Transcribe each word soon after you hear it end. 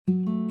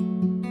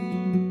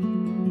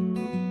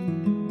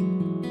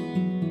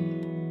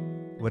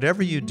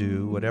Whatever you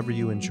do, whatever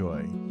you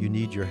enjoy, you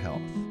need your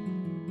health.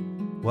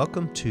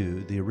 Welcome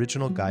to The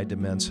Original Guide to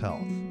Men's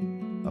Health,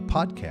 a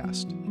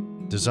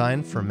podcast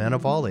designed for men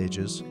of all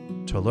ages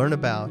to learn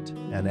about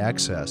and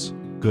access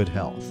good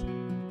health.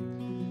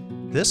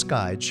 This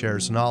guide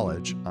shares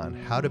knowledge on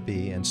how to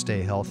be and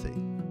stay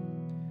healthy.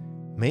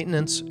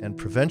 Maintenance and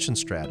prevention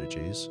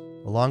strategies,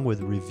 along with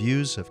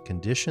reviews of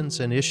conditions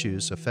and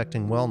issues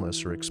affecting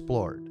wellness, are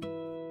explored.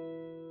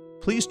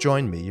 Please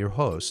join me, your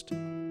host,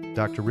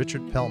 Dr.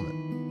 Richard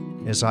Pelman,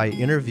 as I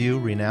interview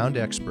renowned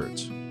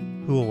experts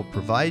who will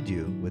provide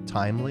you with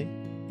timely,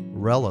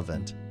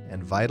 relevant,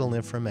 and vital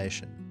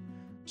information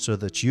so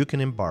that you can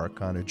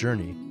embark on a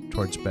journey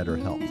towards better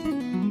health.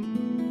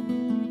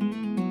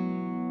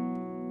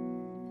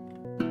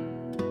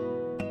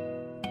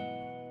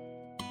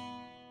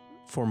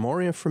 For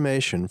more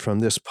information from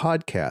this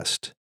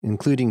podcast,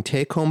 including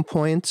take-home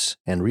points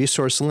and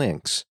resource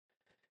links,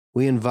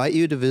 we invite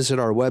you to visit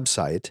our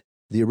website,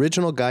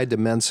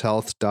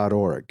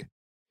 theoriginalguidetomen'shealth.org.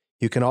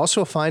 You can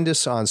also find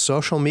us on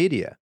social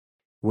media.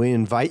 We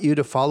invite you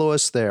to follow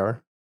us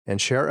there and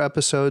share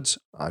episodes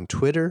on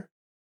Twitter,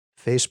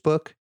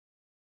 Facebook,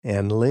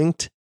 and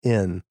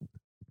LinkedIn.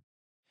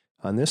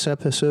 On this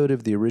episode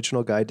of The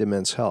Original Guide to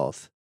Men's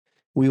Health,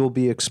 we will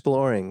be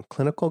exploring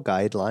clinical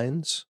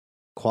guidelines,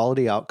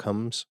 quality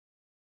outcomes,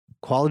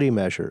 quality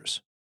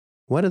measures.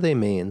 What do they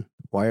mean?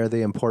 Why are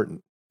they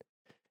important?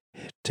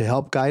 To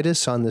help guide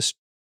us on this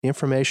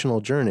informational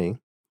journey,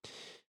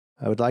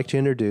 I would like to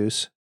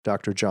introduce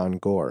Dr. John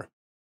Gore.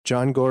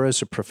 John Gore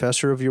is a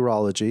professor of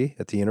urology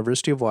at the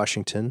University of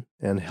Washington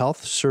and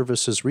health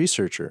services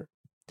researcher.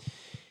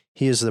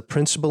 He is the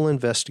principal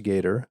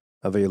investigator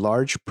of a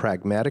large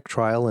pragmatic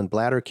trial in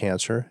bladder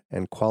cancer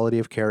and quality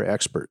of care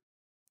expert.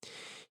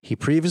 He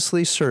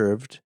previously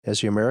served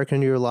as the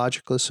American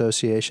Urological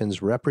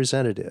Association's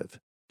representative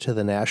to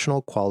the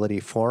National Quality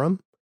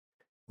Forum,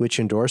 which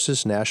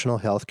endorses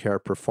national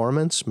healthcare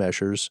performance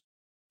measures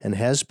and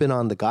has been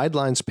on the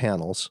guidelines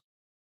panels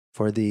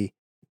for the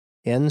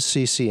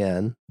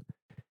NCCN,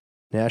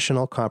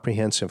 National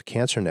Comprehensive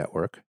Cancer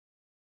Network,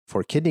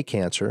 for kidney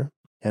cancer,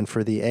 and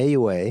for the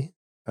AUA,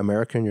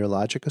 American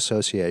Urologic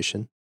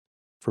Association,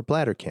 for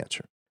bladder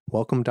cancer.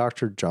 Welcome,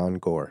 Dr. John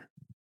Gore.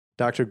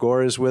 Dr.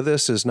 Gore is with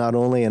us as not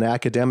only an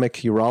academic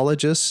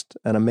urologist,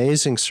 an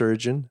amazing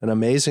surgeon, an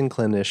amazing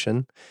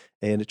clinician,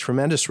 and a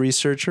tremendous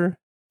researcher,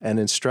 an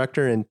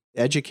instructor and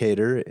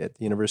educator at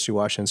the University of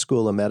Washington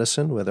School of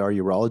Medicine with our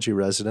urology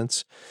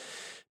residents,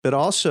 but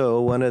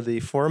also one of the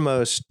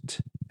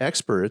foremost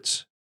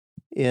experts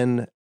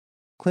in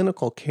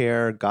clinical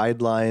care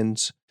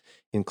guidelines,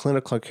 in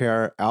clinical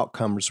care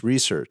outcomes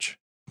research.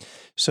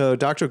 So,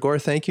 Dr. Gore,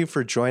 thank you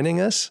for joining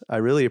us. I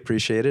really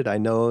appreciate it. I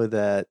know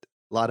that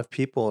a lot of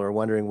people are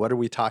wondering, what are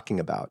we talking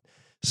about?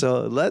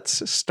 So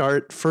let's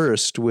start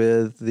first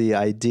with the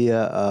idea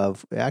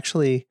of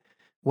actually,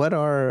 what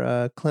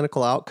are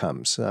clinical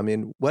outcomes? I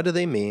mean, what do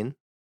they mean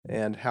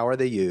and how are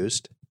they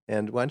used?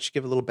 And why don't you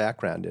give a little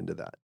background into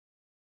that?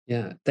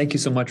 Yeah, thank you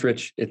so much,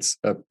 Rich. It's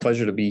a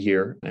pleasure to be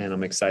here, and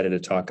I'm excited to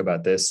talk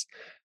about this.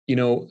 You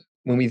know,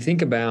 when we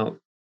think about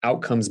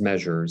outcomes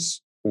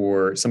measures,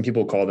 or some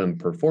people call them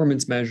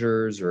performance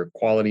measures or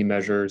quality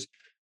measures,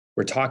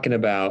 we're talking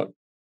about,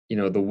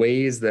 the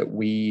ways that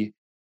we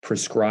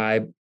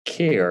prescribe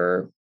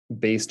care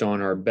based on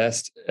our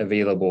best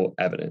available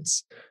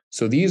evidence.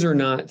 So these are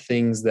not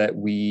things that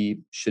we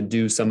should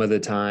do some of the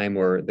time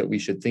or that we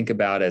should think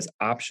about as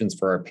options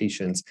for our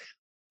patients.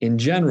 In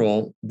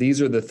general,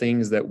 these are the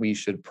things that we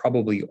should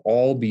probably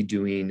all be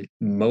doing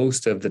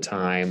most of the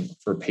time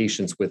for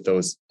patients with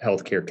those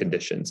healthcare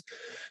conditions.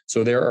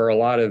 So there are a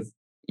lot of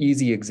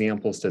easy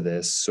examples to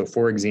this. So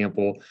for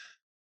example,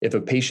 if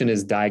a patient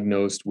is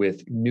diagnosed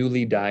with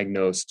newly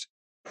diagnosed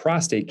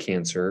prostate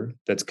cancer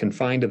that's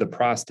confined to the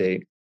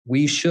prostate,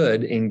 we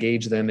should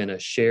engage them in a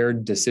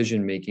shared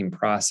decision-making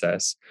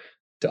process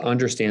to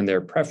understand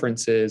their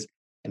preferences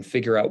and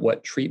figure out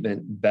what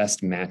treatment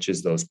best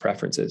matches those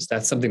preferences.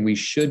 That's something we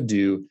should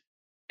do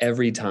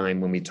every time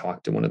when we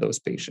talk to one of those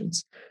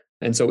patients.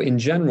 And so in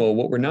general,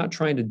 what we're not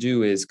trying to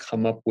do is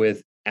come up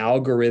with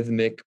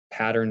algorithmic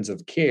patterns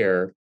of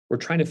care. We're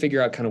trying to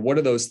figure out kind of what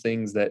are those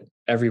things that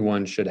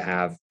everyone should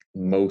have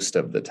most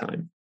of the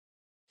time.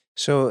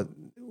 So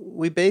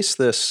we base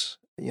this,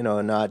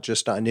 not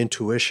just on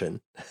intuition.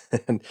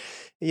 And,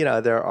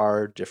 there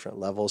are different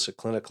levels of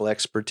clinical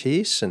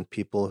expertise and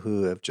people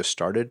who have just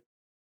started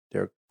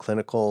their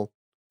clinical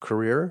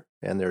career.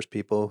 And there's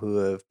people who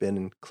have been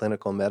in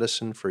clinical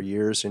medicine for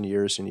years and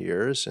years and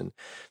years. And,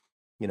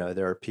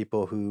 there are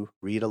people who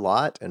read a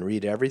lot and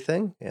read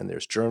everything. And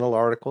there's journal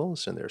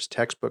articles and there's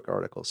textbook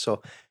articles.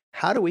 So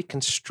how do we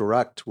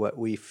construct what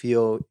we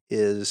feel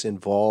is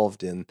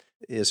involved in?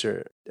 Is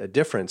there a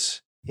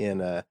difference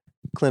in a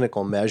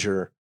clinical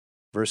measure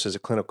versus a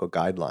clinical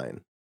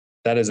guideline?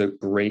 That is a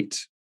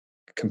great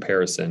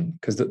comparison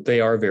because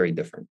they are very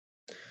different.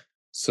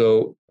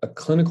 So a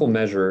clinical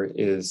measure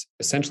is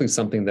essentially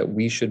something that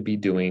we should be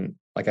doing,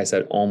 like I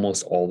said,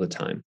 almost all the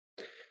time.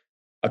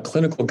 A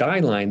clinical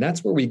guideline,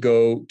 that's where we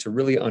go to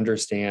really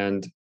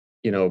understand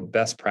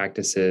best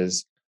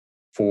practices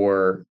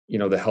for,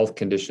 the health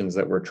conditions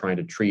that we're trying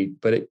to treat,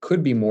 but it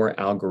could be more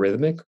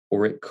algorithmic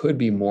or it could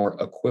be more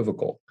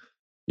equivocal.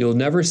 You'll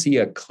never see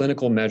a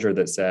clinical measure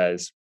that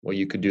says, well,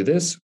 you could do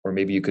this, or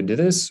maybe you could do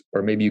this,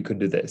 or maybe you could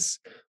do this.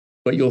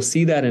 But you'll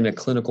see that in a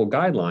clinical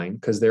guideline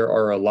because there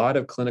are a lot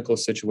of clinical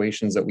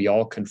situations that we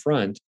all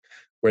confront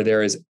where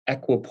there is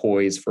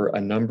equipoise for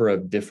a number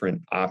of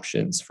different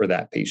options for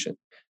that patient.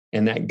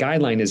 And that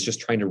guideline is just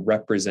trying to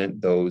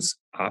represent those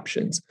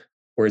options.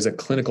 Whereas a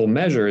clinical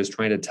measure is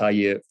trying to tell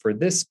you for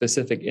this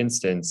specific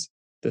instance,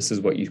 this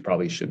is what you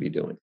probably should be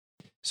doing.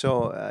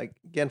 So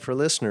again, for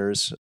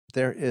listeners,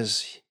 there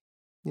is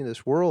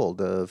this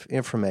world of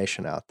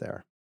information out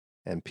there,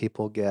 and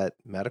people get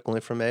medical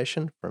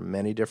information from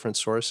many different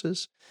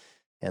sources,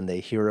 and they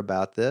hear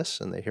about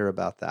this and they hear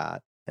about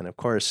that. And of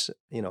course,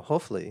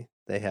 hopefully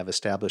they have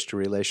established a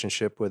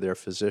relationship with their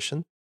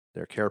physician,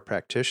 their care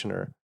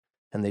practitioner,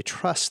 and they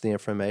trust the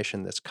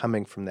information that's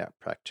coming from that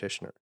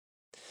practitioner.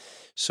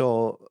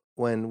 So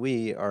when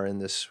we are in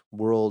this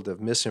world of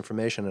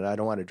misinformation, and I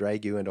don't want to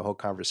drag you into a whole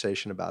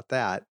conversation about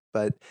that,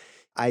 but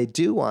I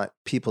do want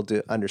people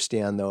to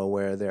understand, though,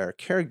 where their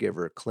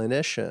caregiver,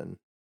 clinician,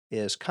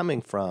 is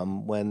coming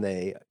from when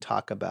they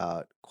talk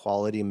about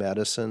quality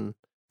medicine,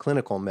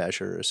 clinical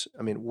measures.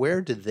 I mean,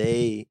 where do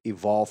they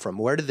evolve from?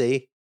 Where do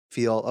they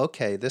feel,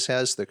 okay, this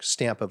has the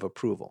stamp of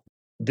approval?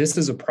 This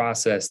is a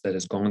process that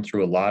has gone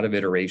through a lot of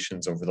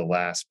iterations over the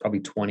last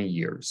probably 20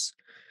 years.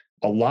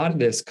 A lot of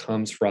this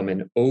comes from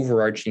an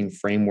overarching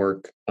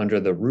framework under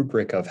the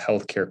rubric of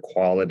healthcare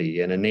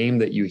quality. And a name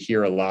that you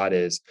hear a lot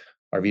is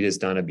Arvidas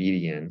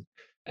Dhanabedian.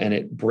 And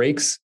it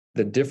breaks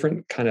the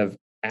different kind of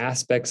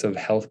aspects of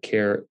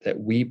healthcare that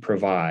we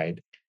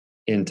provide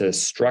into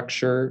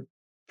structure,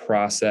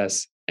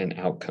 process, and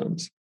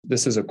outcomes.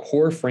 This is a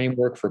core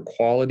framework for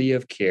quality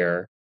of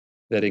care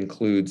that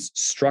includes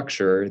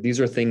structure.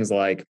 These are things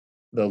like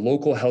the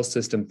local health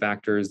system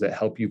factors that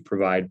help you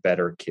provide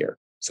better care.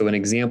 So an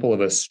example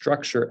of a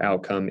structure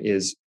outcome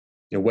is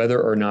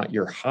whether or not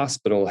your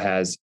hospital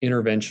has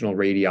interventional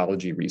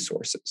radiology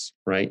resources,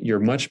 right? You're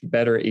much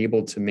better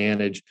able to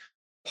manage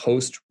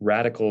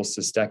post-radical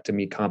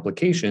cystectomy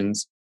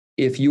complications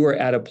if you are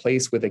at a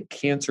place with a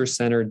cancer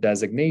center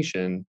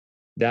designation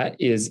that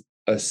is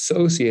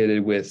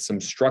associated with some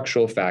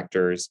structural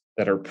factors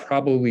that are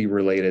probably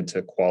related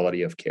to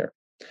quality of care.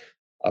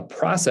 A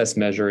process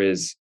measure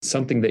is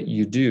something that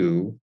you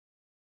do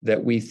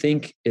that we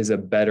think is a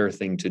better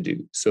thing to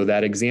do. So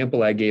that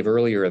example I gave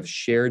earlier of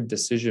shared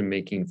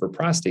decision-making for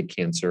prostate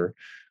cancer,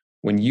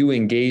 when you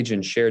engage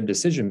in shared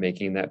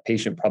decision-making, that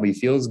patient probably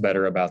feels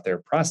better about their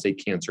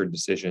prostate cancer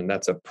decision.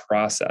 That's a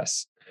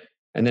process.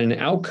 And then an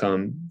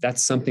outcome,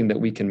 that's something that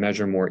we can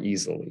measure more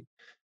easily.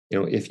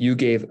 If you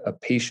gave a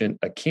patient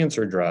a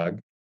cancer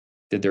drug,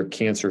 did their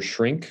cancer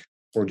shrink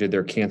or did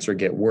their cancer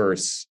get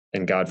worse?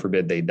 And God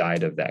forbid they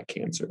died of that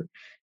cancer.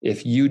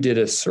 If you did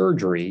a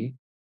surgery,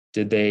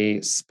 did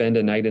they spend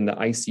a night in the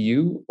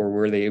ICU or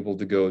were they able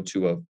to go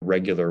to a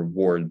regular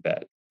ward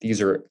bed?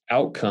 These are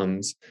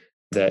outcomes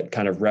that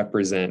kind of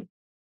represent,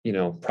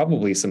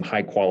 probably some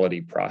high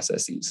quality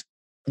processes.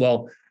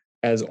 Well,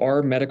 as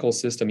our medical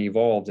system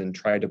evolved and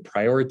tried to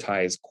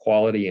prioritize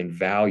quality and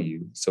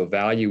value, so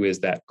value is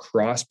that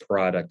cross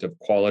product of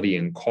quality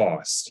and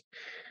cost,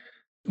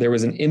 there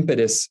was an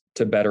impetus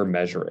to better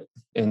measure it.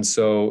 And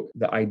so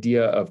the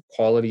idea of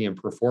quality and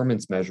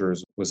performance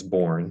measures was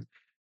born.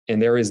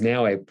 And there is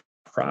now a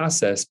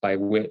process by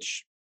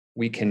which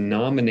we can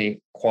nominate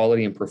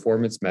quality and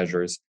performance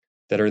measures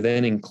that are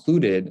then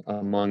included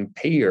among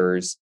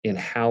payers in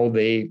how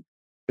they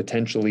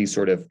potentially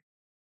sort of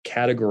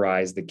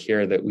categorize the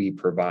care that we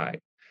provide.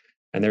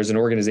 And there's an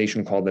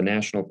organization called the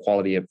National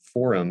Quality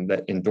Forum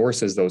that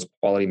endorses those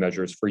quality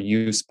measures for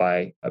use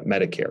by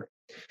Medicare.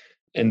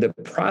 And the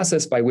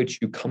process by which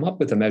you come up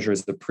with a measure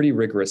is a pretty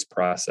rigorous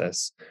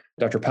process.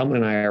 Dr. Peltman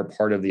and I are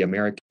part of the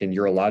American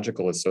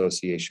Urological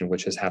Association,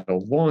 which has had a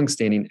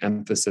long-standing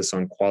emphasis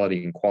on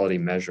quality and quality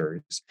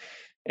measures.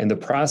 And the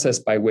process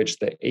by which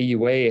the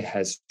AUA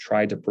has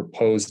tried to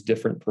propose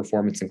different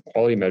performance and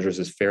quality measures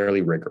is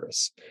fairly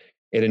rigorous.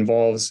 It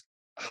involves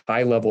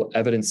high-level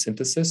evidence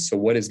synthesis. So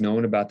what is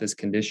known about this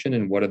condition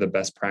and what are the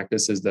best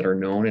practices that are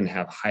known and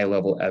have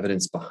high-level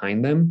evidence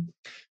behind them?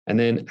 And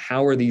then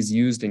how are these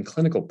used in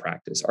clinical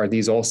practice? Are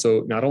these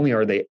also, not only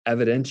are they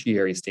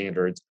evidentiary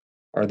standards,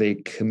 are they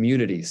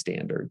community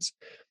standards?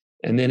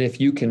 And then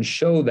if you can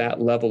show that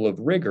level of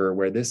rigor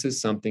where this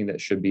is something that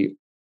should be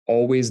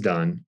always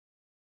done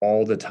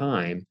all the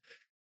time,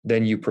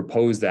 then you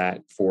propose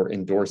that for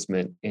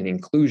endorsement and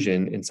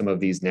inclusion in some of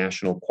these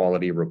national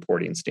quality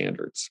reporting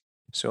standards.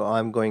 So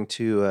I'm going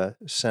to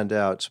send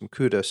out some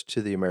kudos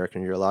to the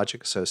American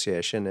Urologic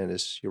Association. And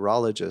as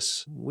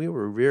urologists, we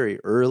were very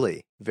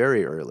early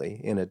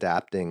in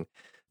adapting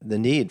the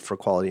need for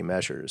quality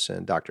measures.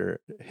 And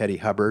Dr. Hetty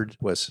Hubbard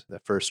was the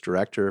first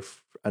director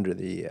under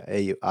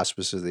the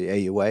auspices of the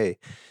AUA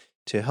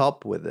to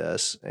help with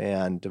this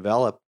and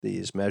develop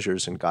these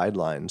measures and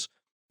guidelines.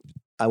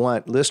 I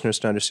want listeners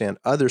to understand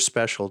other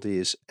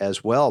specialties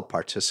as well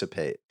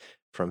participate.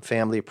 from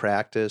family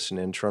practice and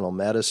internal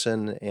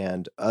medicine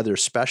and other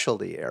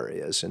specialty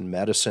areas in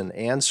medicine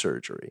and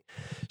surgery.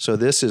 So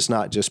this is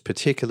not just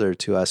particular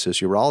to us as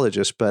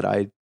urologists, but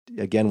I,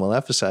 again, will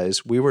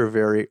emphasize we were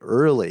very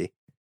early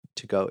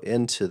to go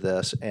into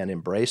this and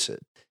embrace it.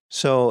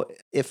 So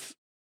if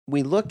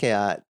we look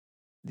at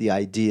the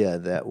idea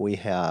that we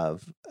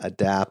have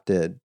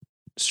adapted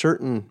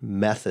certain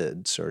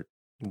methods or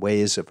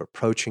ways of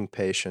approaching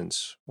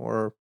patients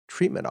or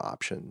treatment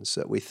options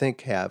that we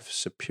think have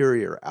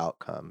superior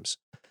outcomes,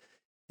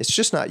 it's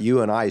just not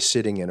you and I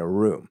sitting in a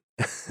room.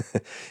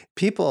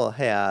 People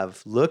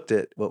have looked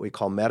at what we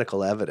call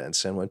medical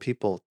evidence. And when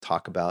people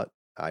talk about,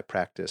 I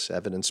practice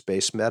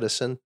evidence-based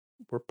medicine,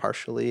 we're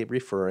partially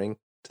referring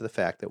to the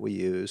fact that we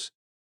use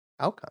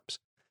outcomes.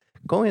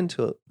 Go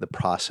into the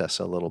process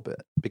a little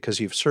bit because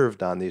you've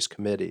served on these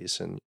committees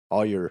and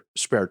all your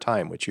spare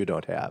time, which you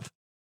don't have.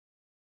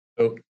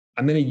 So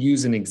I'm going to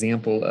use an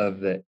example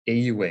of the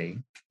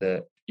AUA,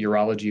 the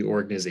urology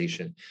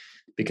organization,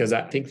 because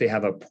I think they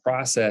have a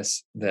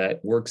process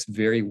that works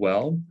very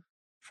well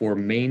for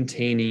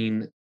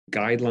maintaining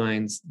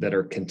guidelines that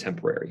are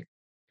contemporary.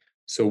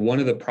 So one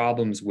of the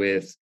problems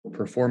with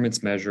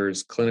performance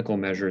measures, clinical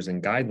measures,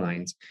 and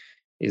guidelines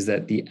is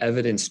that the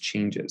evidence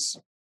changes,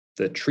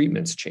 the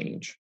treatments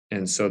change.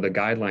 And so the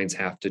guidelines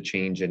have to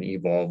change and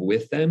evolve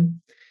with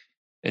them.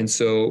 And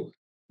so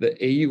the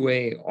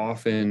AUA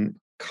often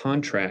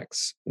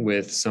contracts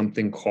with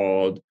something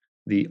called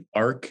the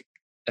ARC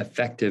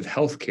Effective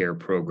Healthcare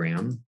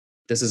Program.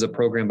 This is a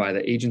program by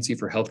the Agency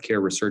for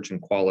Healthcare Research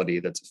and Quality.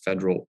 That's a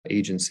federal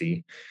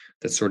agency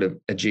that's sort of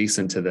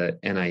adjacent to the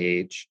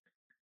NIH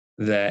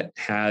that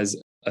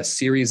has a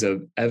series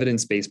of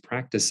evidence-based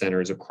practice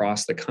centers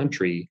across the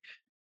country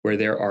where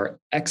there are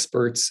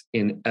experts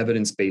in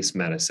evidence-based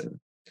medicine.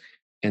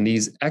 And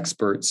these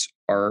experts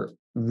are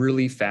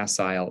really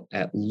facile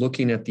at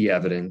looking at the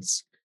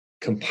evidence,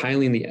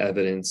 compiling the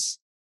evidence,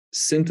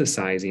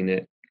 synthesizing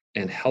it,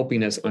 and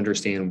helping us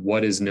understand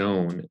what is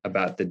known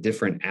about the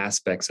different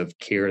aspects of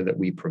care that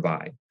we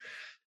provide.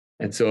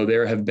 And so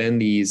there have been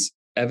these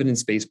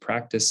evidence-based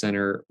practice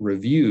center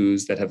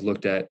reviews that have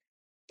looked at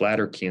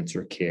bladder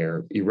cancer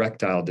care,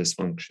 erectile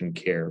dysfunction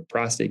care,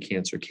 prostate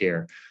cancer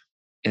care.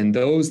 And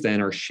those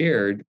then are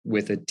shared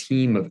with a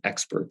team of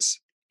experts.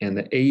 And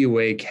the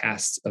AUA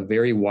casts a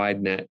very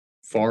wide net,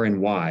 far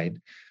and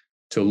wide,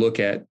 to look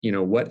at,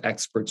 what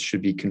experts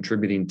should be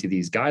contributing to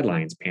these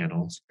guidelines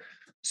panels.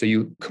 So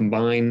you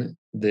combine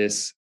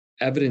this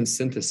evidence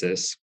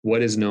synthesis,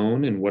 what is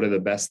known and what are the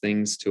best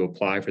things to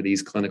apply for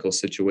these clinical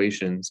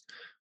situations,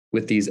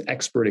 with these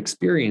expert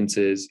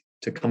experiences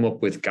to come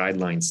up with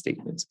guideline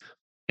statements.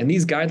 And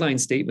these guideline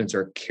statements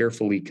are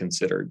carefully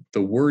considered.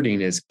 The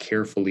wording is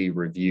carefully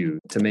reviewed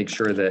to make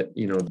sure that,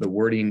 the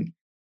wording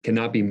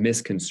cannot be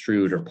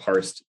misconstrued or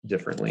parsed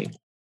differently.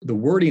 The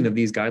wording of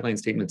these guideline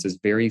statements is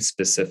very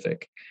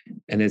specific,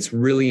 and it's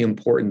really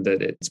important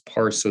that it's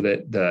parsed so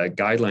that the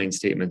guideline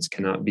statements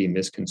cannot be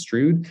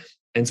misconstrued.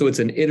 And so it's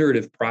an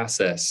iterative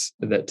process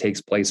that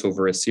takes place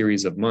over a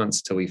series of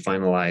months till we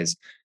finalize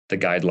the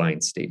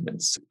guideline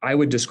statements. I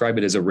would describe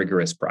it as a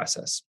rigorous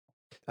process.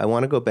 I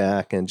want to go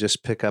back and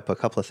just pick up a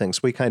couple of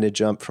things. We kind of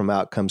jumped from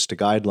outcomes to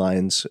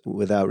guidelines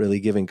without really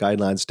giving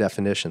guidelines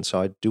definition.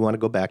 So I do want to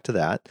go back to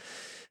that.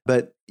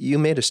 But you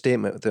made a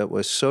statement that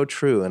was so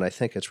true, and I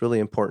think it's really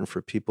important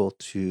for people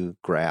to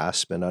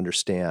grasp and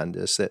understand,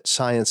 is that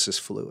science is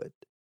fluid.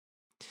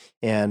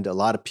 And a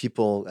lot of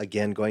people,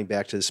 again, going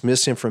back to this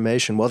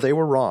misinformation, well, they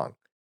were wrong.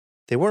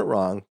 They weren't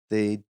wrong.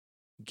 They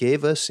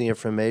gave us the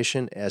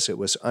information as it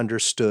was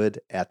understood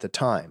at the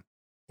time.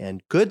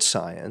 And good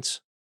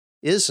science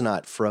is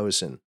not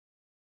frozen.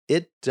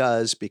 It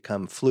does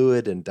become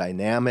fluid and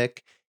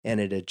dynamic, and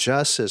it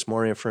adjusts as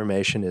more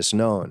information is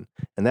known.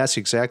 And that's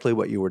exactly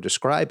what you were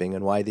describing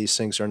and why these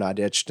things are not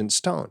etched in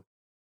stone.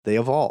 They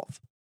evolve.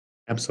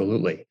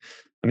 Absolutely.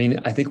 I mean,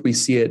 I think we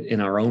see it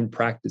in our own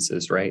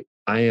practices, right?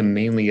 I am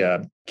mainly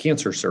a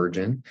cancer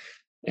surgeon,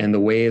 and the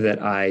way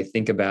that I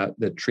think about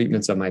the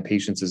treatments of my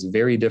patients is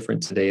very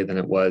different today than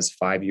it was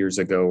 5 years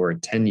ago or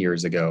 10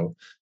 years ago,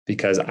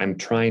 because I'm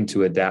trying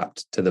to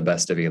adapt to the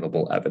best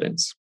available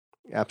evidence.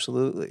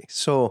 Absolutely.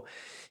 So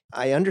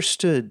I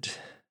understood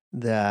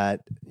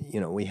that,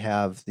 we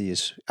have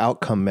these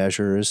outcome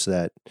measures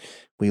that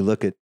we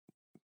look at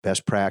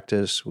best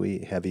practice, we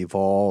have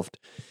evolved.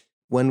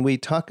 When we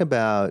talk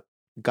about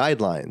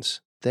guidelines,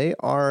 they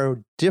are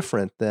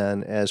different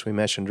than, as we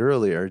mentioned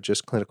earlier,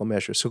 just clinical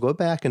measures. So go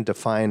back and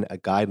define a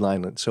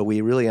guideline so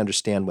we really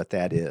understand what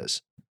that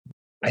is.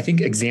 I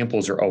think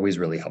examples are always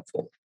really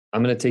helpful.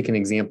 I'm going to take an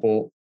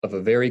example of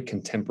a very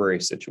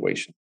contemporary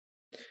situation.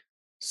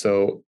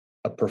 So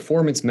a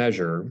performance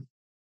measure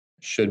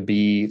should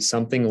be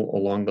something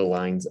along the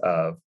lines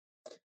of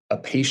a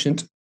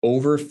patient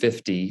over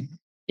 50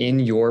 in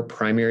your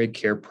primary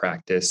care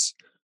practice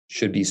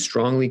should be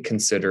strongly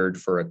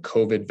considered for a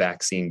COVID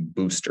vaccine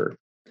booster.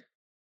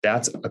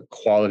 That's a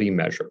quality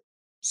measure.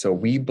 So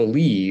we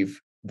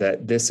believe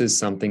that this is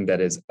something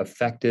that is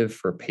effective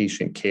for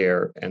patient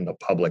care and the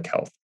public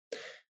health.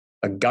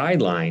 A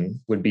guideline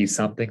would be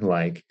something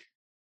like,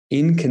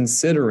 in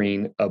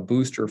considering a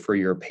booster for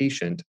your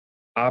patient,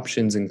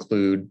 options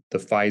include the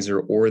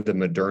Pfizer or the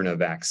Moderna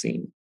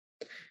vaccine.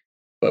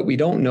 But we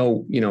don't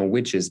know,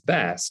 which is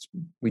best.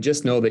 We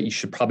just know that you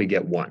should probably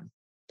get one.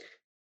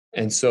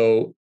 And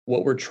so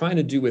what we're trying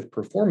to do with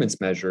performance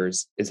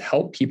measures is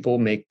help people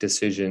make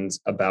decisions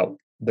about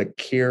the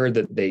care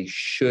that they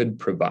should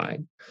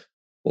provide.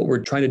 What we're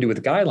trying to do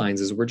with guidelines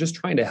is we're just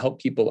trying to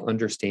help people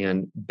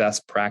understand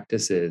best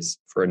practices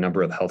for a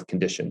number of health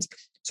conditions.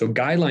 So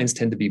guidelines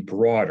tend to be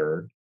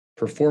broader,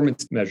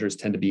 performance measures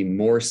tend to be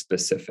more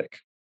specific.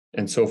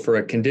 And so for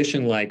a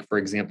condition like, for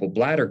example,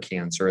 bladder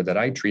cancer that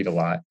I treat a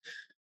lot,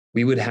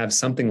 we would have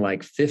something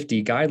like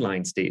 50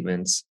 guideline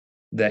statements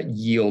that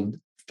yield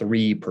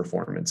 3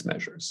 performance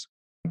measures,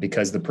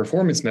 because the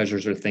performance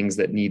measures are things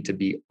that need to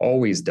be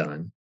always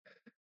done.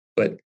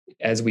 But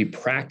as we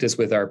practice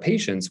with our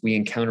patients, we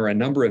encounter a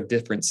number of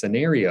different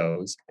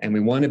scenarios, and we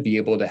want to be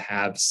able to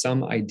have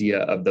some idea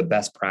of the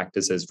best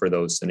practices for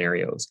those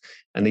scenarios.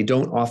 And they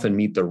don't often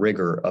meet the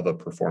rigor of a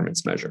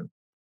performance measure.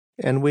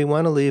 And we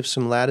want to leave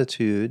some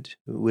latitude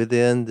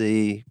within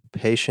the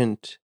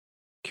patient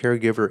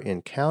caregiver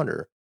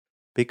encounter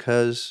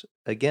because,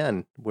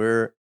 again,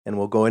 and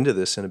we'll go into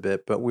this in a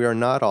bit, but we are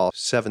not all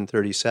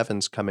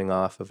 737s coming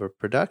off of a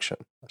production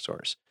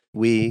source.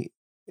 We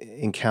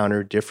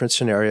encounter different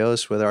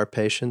scenarios with our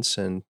patients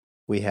and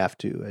we have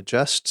to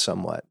adjust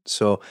somewhat.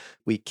 So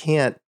we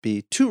can't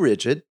be too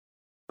rigid,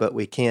 but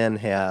we can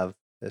have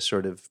a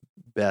sort of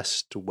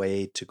best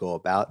way to go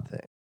about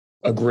things.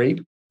 A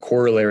great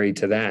corollary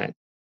to that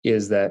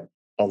is that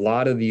a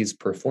lot of these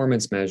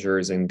performance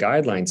measures and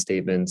guideline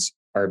statements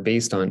are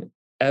based on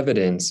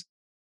evidence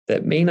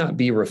that may not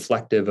be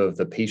reflective of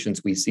the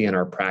patients we see in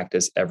our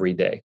practice every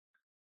day,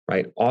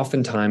 right?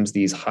 Oftentimes,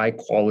 these high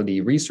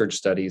quality research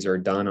studies are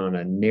done on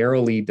a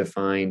narrowly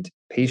defined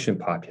patient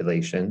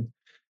population,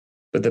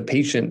 but the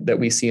patient that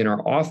we see in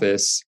our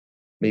office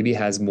maybe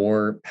has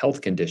more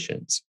health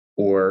conditions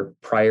or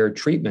prior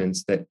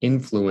treatments that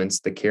influence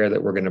the care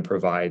that we're going to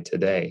provide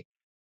today.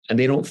 And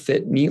they don't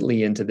fit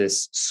neatly into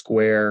this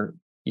square,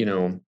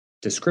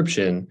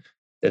 description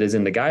that is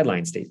in the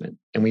guideline statement.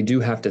 And we do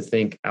have to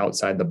think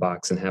outside the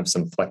box and have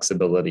some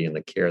flexibility in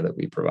the care that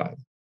we provide.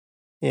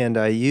 And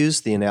I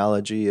use the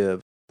analogy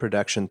of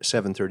production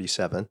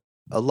 737.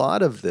 A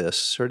lot of this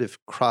sort of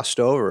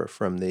crossed over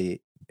from the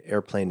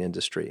airplane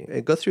industry.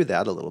 Go through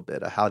that a little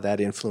bit, how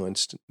that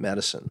influenced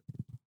medicine.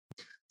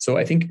 So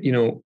I think,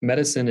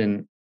 medicine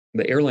and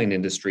the airline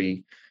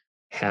industry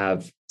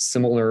have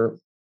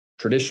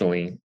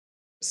traditionally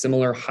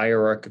similar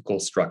hierarchical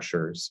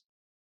structures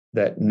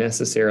that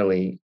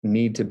necessarily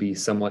need to be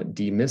somewhat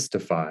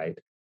demystified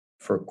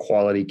for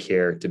quality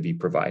care to be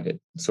provided.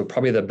 So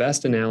probably the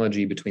best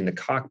analogy between the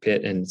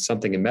cockpit and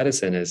something in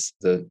medicine is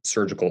the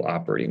surgical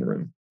operating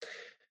room.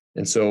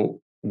 And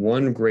so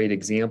one great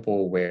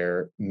example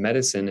where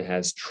medicine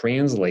has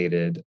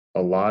translated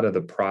a lot of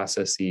the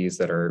processes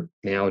that are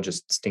now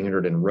just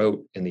standard and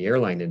rote in the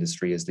airline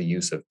industry is the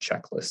use of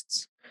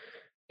checklists.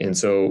 And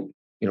so,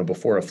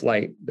 before a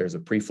flight, there's a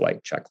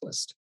pre-flight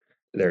checklist.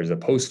 There's a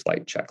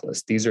post-flight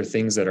checklist. These are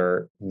things that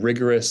are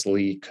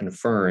rigorously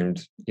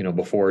confirmed,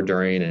 before,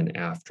 during, and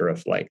after a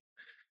flight.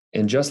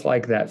 And just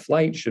like that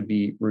flight should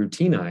be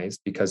routinized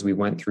because we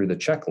went through the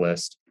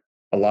checklist,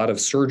 a lot of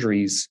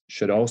surgeries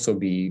should also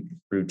be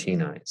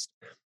routinized.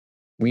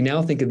 We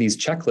now think of these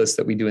checklists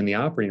that we do in the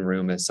operating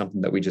room as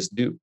something that we just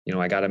do.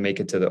 I got to make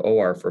it to the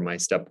OR for my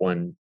step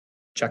 1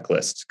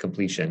 checklist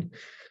completion.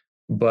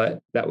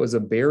 But that was a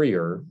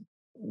barrier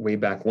way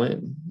back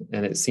when.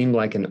 And it seemed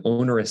like an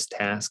onerous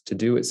task to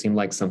do. It seemed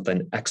like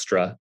something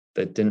extra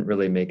that didn't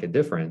really make a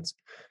difference.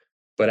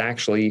 But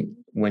actually,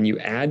 when you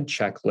add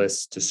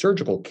checklists to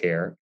surgical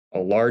care, a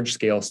large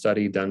scale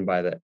study done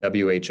by the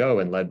WHO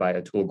and led by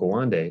Atul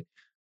Gawande,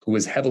 who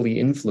was heavily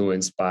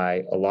influenced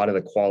by a lot of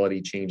the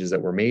quality changes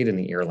that were made in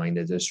the airline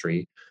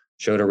industry,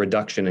 showed a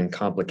reduction in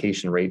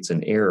complication rates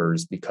and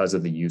errors because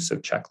of the use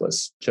of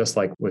checklists, just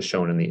like was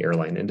shown in the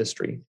airline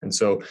industry. And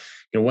so,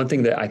 one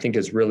thing that I think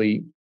is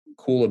really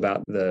cool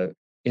about the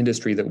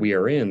industry that we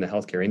are in, the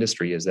healthcare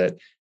industry, is that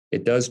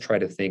it does try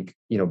to think,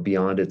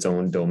 beyond its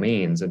own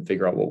domains and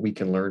figure out what we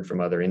can learn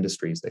from other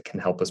industries that can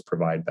help us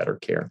provide better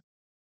care.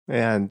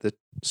 And the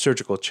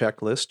surgical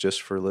checklist,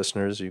 just for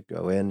listeners, you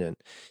go in and,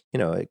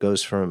 it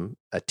goes from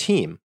a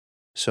team.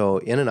 So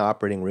in an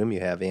operating room, you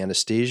have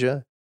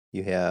anesthesia,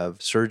 you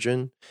have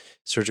surgeon,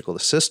 surgical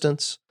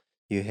assistants,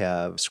 you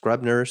have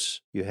scrub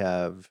nurse, you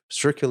have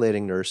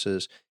circulating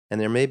nurses, and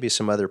there may be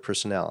some other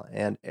personnel.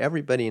 And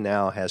everybody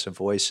now has a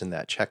voice in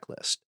that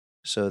checklist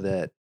so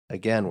that,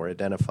 again, we're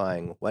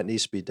identifying what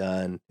needs to be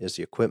done, is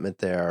the equipment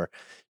there,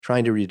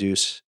 trying to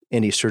reduce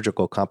any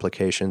surgical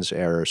complications,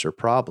 errors, or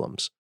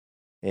problems.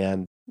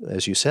 And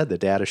as you said, the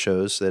data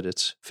shows that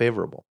it's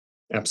favorable.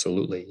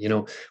 Absolutely.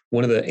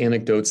 One of the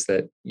anecdotes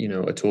that,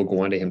 Atul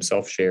Gawande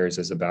himself shares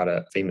is about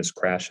a famous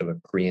crash of a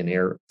Korean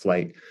Air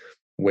flight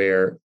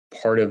where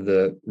part of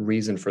the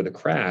reason for the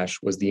crash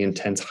was the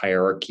intense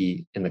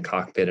hierarchy in the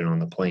cockpit and on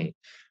the plane.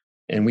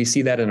 And we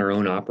see that in our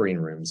own operating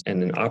rooms.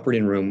 And an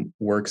operating room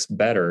works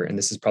better. And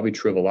this is probably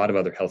true of a lot of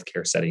other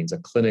healthcare settings. A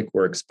clinic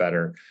works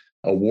better,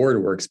 a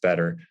ward works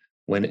better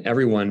when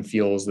everyone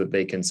feels that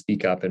they can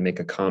speak up and make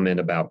a comment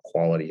about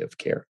quality of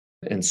care.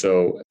 And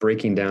so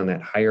breaking down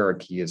that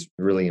hierarchy is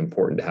really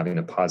important to having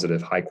a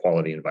positive, high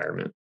quality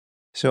environment.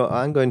 So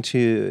I'm going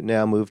to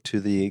now move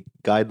to the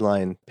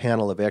guideline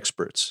panel of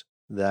experts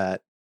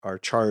that are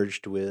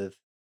charged with,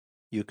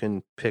 you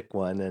can pick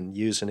one and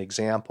use an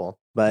example.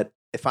 But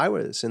if I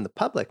was in the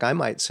public, I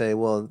might say,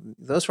 well,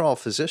 those are all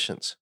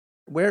physicians.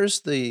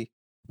 Where's the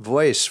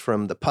voice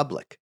from the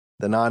public,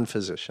 the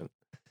non-physician?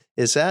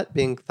 Is that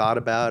being thought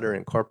about or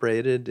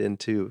incorporated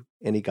into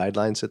any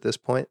guidelines at this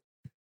point?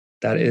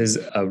 That is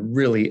a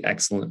really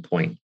excellent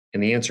point.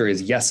 And the answer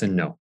is yes and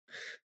no.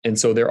 And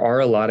so there are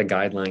a lot of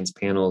guidelines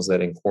panels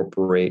that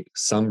incorporate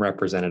some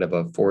representative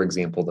of, for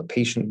example, the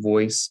patient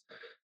voice.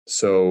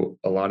 So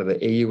a lot of the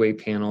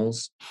AUA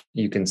panels,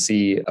 you can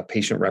see a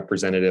patient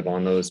representative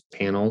on those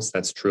panels.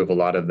 That's true of a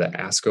lot of the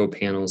ASCO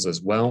panels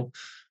as well.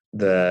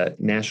 The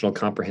National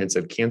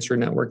Comprehensive Cancer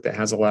Network that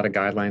has a lot of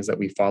guidelines that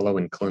we follow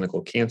in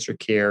clinical cancer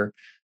care.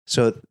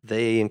 So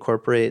they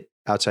incorporate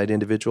outside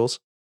individuals?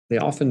 They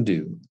often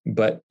do.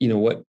 But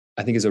what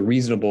I think is a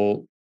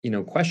reasonable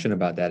question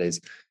about that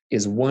is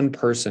one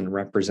person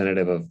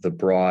representative of the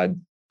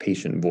broad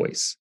patient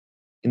voice?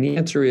 And the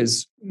answer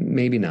is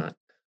maybe not.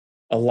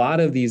 A lot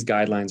of these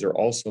guidelines are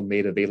also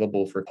made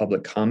available for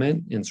public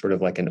comment in sort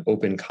of like an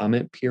open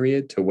comment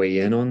period to weigh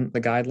in on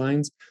the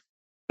guidelines.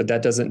 But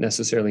that doesn't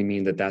necessarily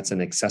mean that that's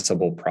an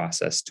accessible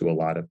process to a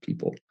lot of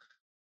people.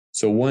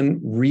 So one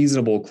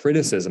reasonable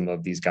criticism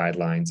of these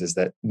guidelines is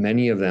that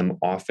many of them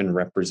often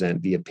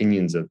represent the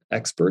opinions of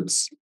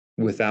experts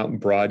without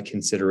broad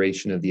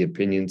consideration of the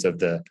opinions of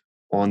the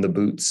on the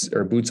boots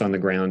or boots on the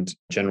ground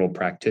general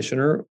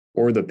practitioner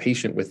or the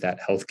patient with that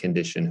health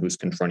condition who's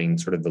confronting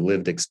sort of the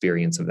lived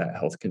experience of that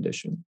health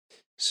condition.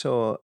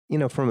 So,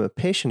 from a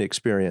patient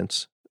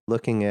experience,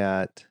 looking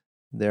at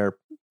their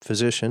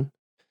physician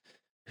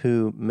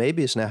who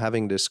maybe is now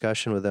having a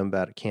discussion with them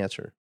about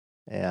cancer,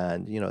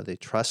 and, they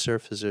trust their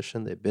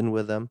physician, they've been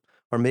with them,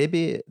 or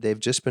maybe they've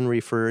just been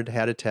referred,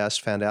 had a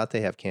test, found out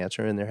they have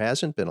cancer, and there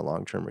hasn't been a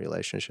long-term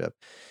relationship.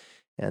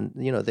 And,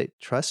 they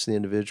trust the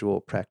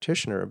individual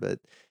practitioner, but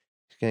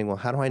saying, well,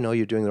 how do I know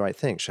you're doing the right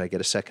thing? Should I get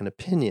a second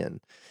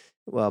opinion?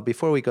 Well,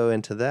 before we go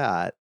into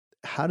that,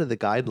 how do the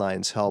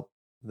guidelines help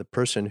the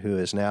person who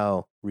is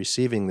now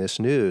receiving this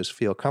news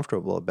feel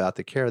comfortable about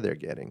the care they're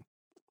getting?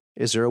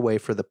 Is there a way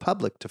for the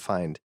public to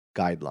find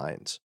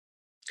guidelines?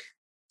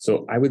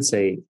 So I would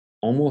say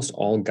almost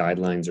all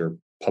guidelines are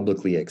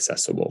publicly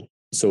accessible.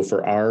 So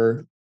for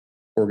our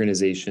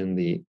organization,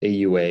 the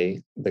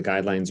AUA, the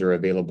guidelines are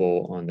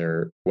available on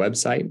their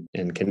website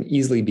and can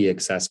easily be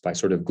accessed by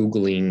sort of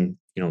Googling,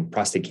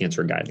 prostate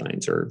cancer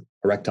guidelines or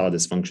erectile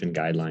dysfunction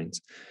guidelines.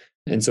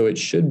 And so it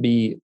should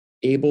be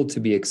able to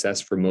be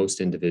accessed for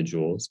most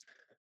individuals.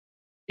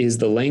 Is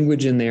the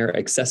language in there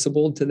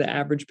accessible to the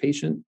average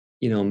patient?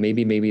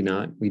 Maybe, maybe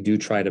not. We do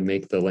try to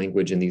make the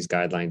language in these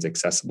guidelines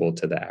accessible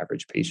to the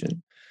average patient.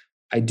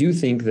 I do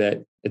think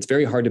that it's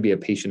very hard to be a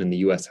patient in the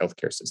US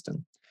healthcare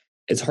system.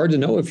 It's hard to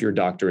know if your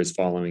doctor is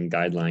following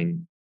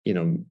guideline,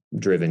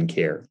 driven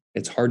care.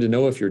 It's hard to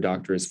know if your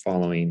doctor is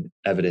following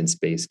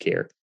evidence-based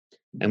care.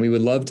 And we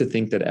would love to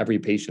think that every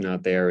patient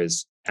out there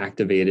is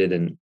activated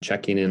and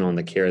checking in on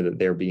the care that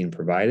they're being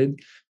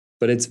provided.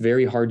 But it's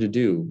very hard to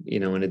do,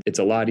 and it's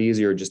a lot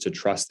easier just to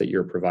trust that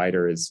your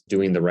provider is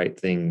doing the right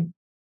thing,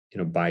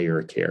 by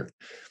your care.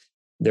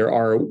 There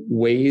are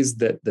ways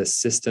that the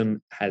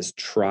system has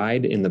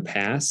tried in the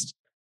past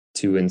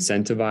to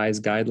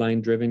incentivize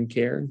guideline-driven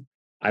care.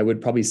 I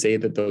would probably say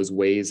that those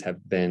ways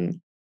have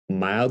been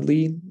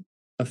mildly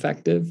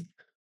effective.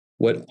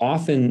 What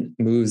often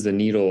moves the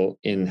needle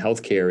in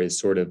healthcare is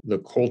sort of the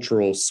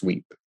cultural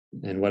sweep.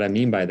 And what I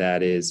mean by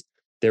that is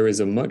there is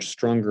a much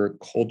stronger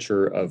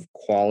culture of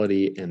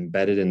quality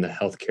embedded in the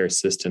healthcare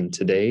system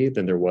today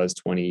than there was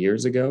 20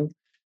 years ago.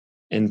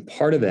 And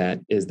part of that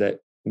is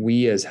that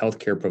we as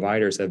healthcare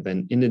providers have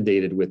been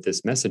inundated with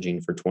this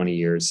messaging for 20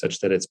 years, such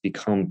that it's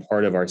become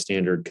part of our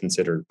standard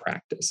considered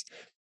practice.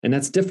 And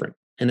that's different.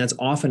 And that's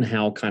often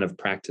how kind of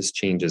practice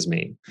change is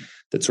made,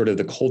 that sort of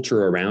the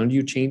culture around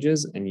you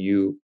changes and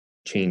you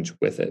change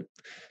with it.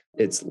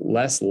 It's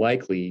less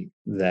likely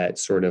that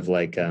sort of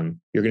like you're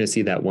going to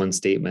see that one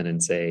statement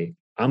and say,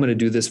 I'm going to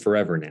do this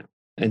forever now.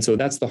 And so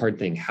that's the hard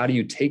thing. How do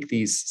you take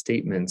these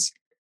statements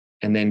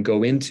and then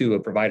go into a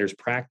provider's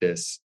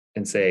practice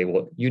and say,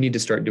 well, you need to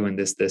start doing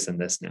this, this, and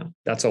this now?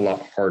 That's a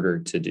lot harder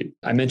to do.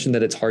 I mentioned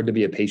that it's hard to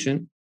be a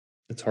patient.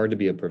 It's hard to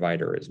be a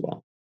provider as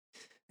well.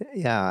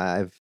 Yeah,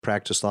 I've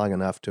practiced long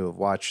enough to have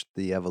watched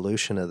the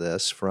evolution of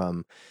this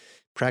from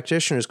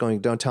practitioners going,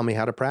 don't tell me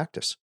how to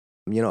practice.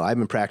 I've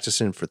been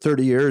practicing for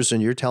 30 years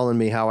and you're telling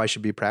me how I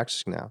should be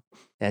practicing now.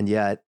 And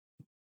yet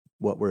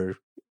what we're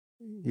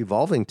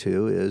evolving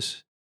to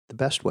is the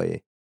best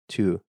way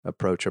to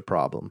approach a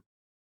problem.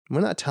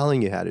 We're not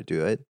telling you how to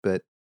do it,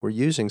 but we're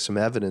using some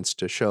evidence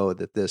to show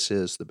that this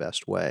is the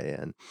best way.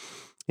 And,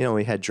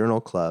 we had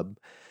Journal Club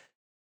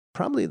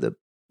probably the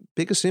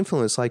biggest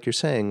influence, like you're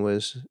saying,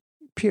 was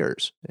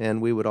peers.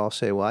 And we would all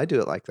say, well, I do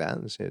it like that.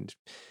 And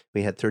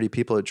we had 30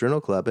 people at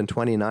Journal Club and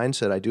 29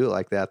 said, I do it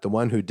like that. The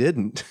one who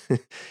didn't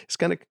is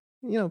kind of,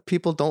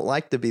 people don't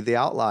like to be the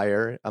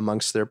outlier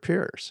amongst their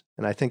peers.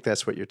 And I think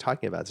that's what you're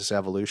talking about, this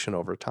evolution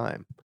over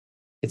time.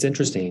 It's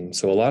interesting.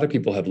 So a lot of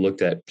people have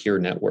looked at peer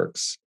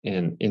networks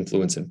and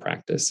influence in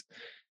practice.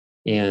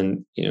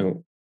 And,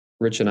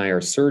 Rich and I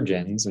are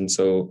surgeons. And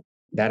so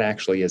that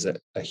actually is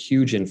a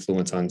huge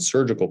influence on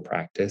surgical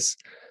practice.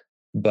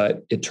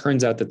 But it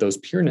turns out that those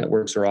peer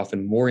networks are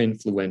often more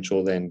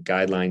influential than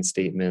guideline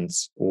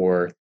statements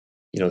or,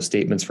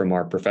 statements from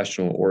our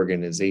professional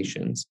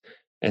organizations.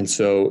 And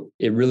so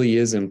it really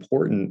is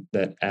important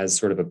that as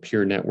sort of a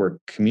peer network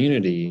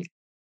community,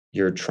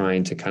 you're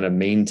trying to kind of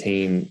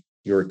maintain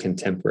your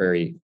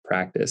contemporary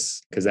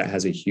practice, because that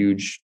has a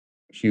huge,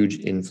 huge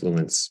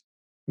influence,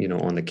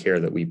 on the care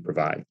that we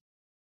provide.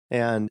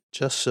 And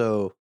just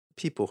so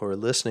people who are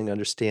listening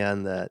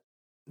understand that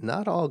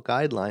not all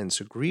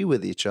guidelines agree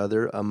with each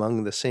other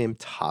among the same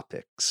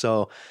topic.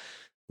 So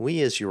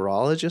we as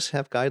urologists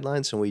have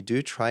guidelines, and we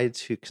do try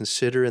to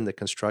consider in the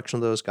construction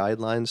of those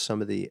guidelines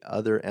some of the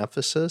other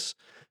emphasis,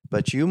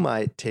 but you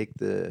might take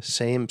the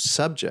same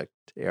subject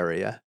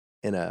area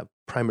in a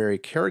primary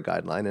care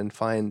guideline and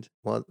find,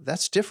 well,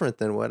 that's different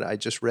than what I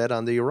just read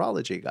on the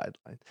urology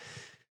guideline.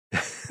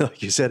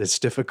 Like you said, it's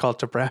difficult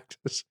to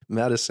practice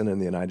medicine in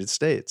the United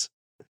States.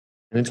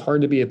 And it's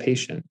hard to be a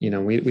patient. We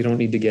don't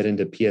need to get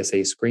into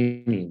PSA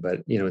screening,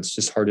 but, it's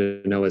just hard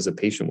to know as a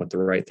patient what the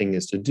right thing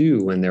is to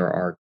do when there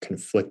are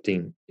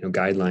conflicting,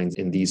 guidelines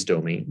in these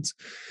domains.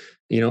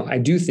 I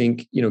do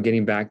think,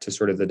 getting back to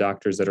sort of the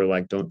doctors that are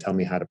like, don't tell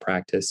me how to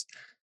practice,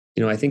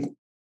 I think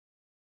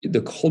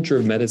the culture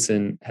of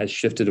medicine has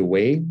shifted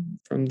away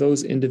from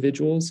those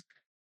individuals.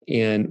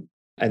 And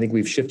I think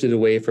we've shifted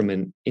away from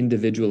an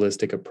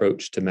individualistic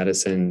approach to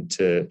medicine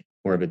to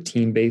more of a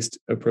team-based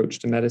approach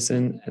to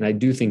medicine. And I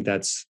do think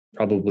that's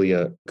probably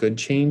a good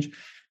change.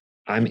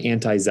 I'm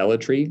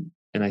anti-zealotry,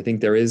 and I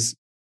think there is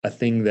a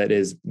thing that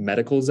is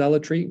medical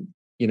zealotry,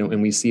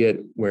 and we see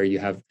it where you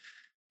have,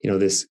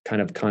 this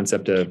kind of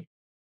concept of,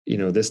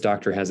 this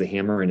doctor has a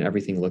hammer and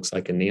everything looks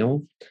like a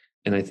nail.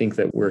 And I think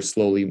that we're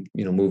slowly,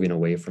 moving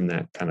away from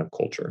that kind of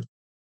culture.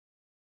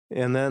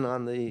 And then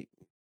on the,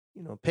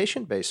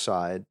 patient-based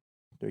side,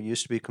 there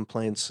used to be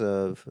complaints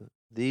of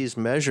these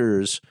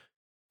measures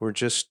were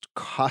just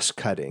cost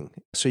cutting.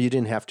 So you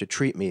didn't have to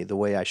treat me the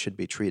way I should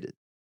be treated.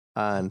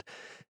 And,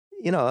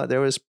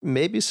 there was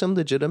maybe some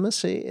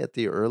legitimacy at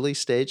the early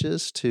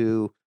stages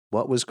to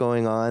what was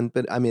going on.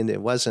 But I mean,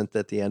 it wasn't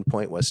that the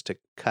endpoint was to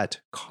cut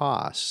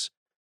costs.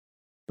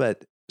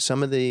 But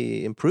some of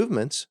the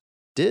improvements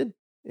did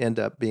end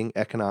up being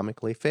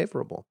economically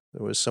favorable.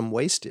 There was some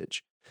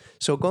wastage.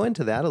 So go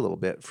into that a little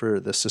bit for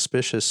the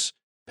suspicious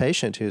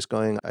patient who's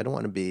going, I don't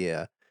want to be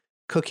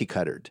cookie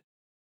cuttered.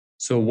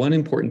 So one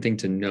important thing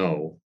to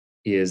know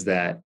is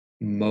that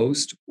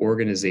most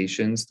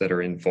organizations that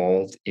are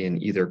involved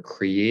in either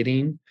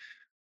creating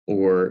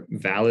or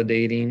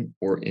validating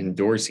or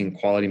endorsing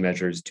quality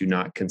measures do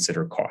not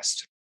consider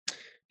cost.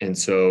 And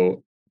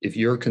so if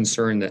you're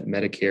concerned that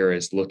Medicare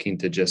is looking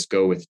to just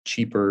go with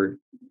cheaper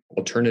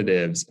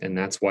alternatives, and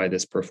that's why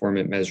this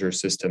performance measure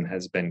system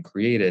has been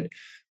created,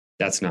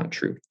 that's not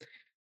true.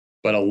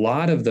 But a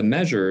lot of the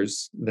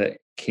measures that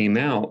came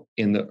out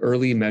in the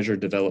early measure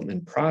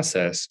development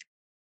process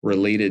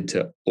related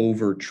to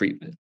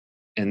overtreatment.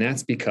 And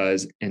that's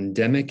because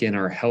endemic in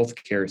our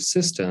healthcare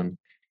system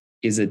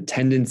is a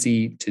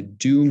tendency to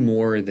do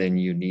more than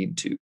you need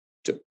to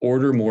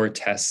order more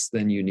tests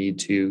than you need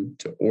to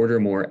order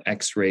more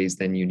x-rays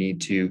than you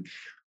need to.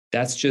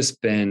 That's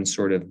just been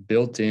sort of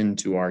built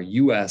into our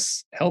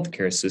US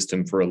healthcare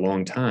system for a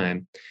long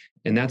time.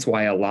 And that's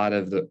why a lot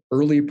of the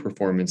early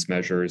performance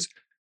measures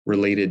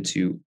related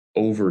to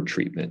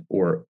overtreatment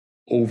or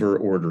over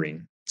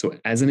ordering. So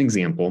as an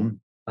example,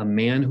 a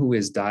man who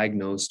is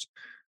diagnosed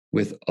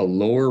with a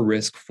lower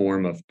risk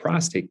form of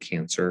prostate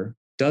cancer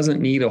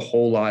doesn't need a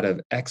whole lot of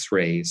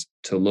x-rays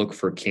to look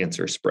for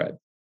cancer spread.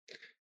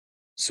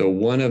 So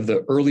one of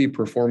the early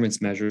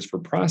performance measures for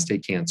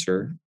prostate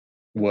cancer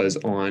was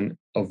on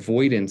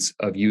avoidance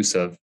of use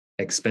of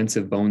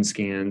expensive bone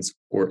scans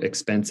or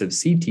expensive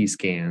CT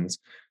scans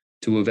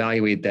to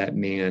evaluate that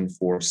man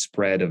for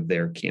spread of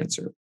their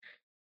cancer.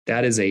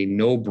 That is a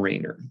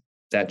no-brainer.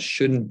 That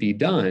shouldn't be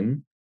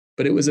done,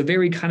 but it was a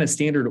very kind of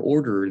standard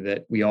order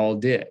that we all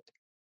did.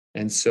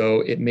 And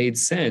so it made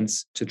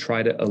sense to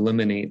try to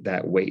eliminate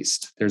that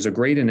waste. There's a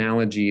great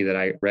analogy that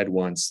I read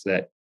once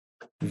that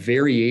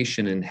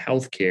variation in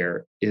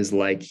healthcare is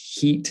like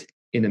heat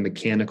in a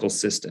mechanical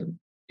system.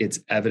 It's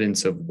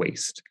evidence of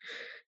waste.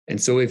 And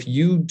so if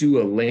you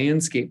do a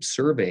landscape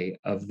survey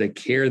of the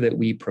care that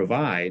we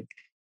provide,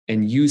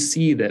 and you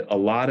see that a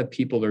lot of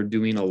people are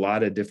doing a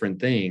lot of different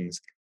things,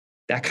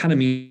 that kind of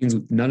means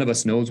none of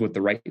us knows what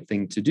the right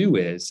thing to do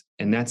is.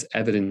 And that's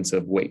evidence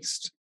of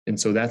waste. And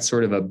so that's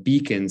sort of a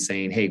beacon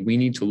saying, hey, we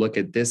need to look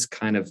at this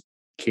kind of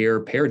care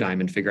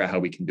paradigm and figure out how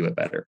we can do it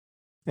better.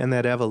 And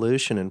that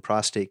evolution in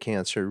prostate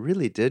cancer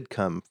really did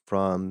come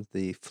from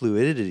the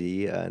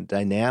fluidity and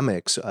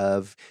dynamics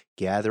of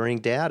gathering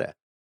data.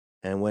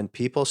 And when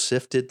people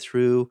sifted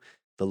through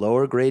the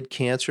lower grade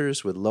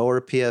cancers with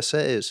lower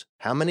PSAs,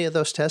 how many of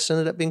those tests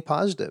ended up being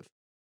positive?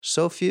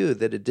 So few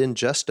that it didn't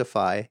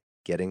justify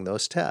getting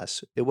those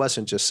tests. It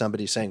wasn't just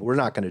somebody saying, we're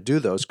not going to do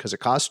those because it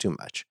costs too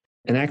much.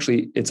 And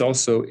actually,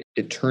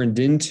 it turned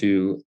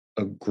into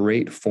a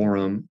great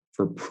forum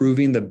for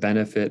proving the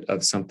benefit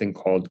of something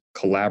called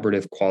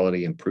collaborative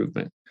quality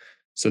improvement.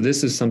 So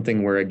this is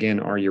something where, again,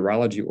 our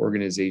urology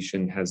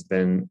organization has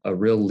been a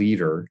real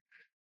leader,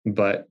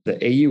 but the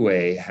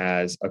AUA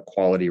has a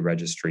quality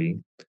registry,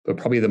 but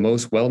probably the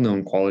most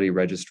well-known quality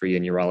registry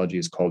in urology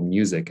is called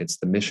MUSIC. It's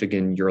the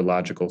Michigan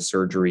Urological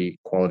Surgery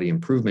Quality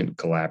Improvement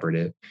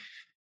Collaborative.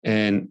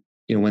 And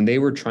when they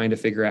were trying to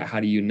figure out how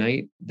to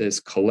unite this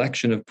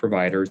collection of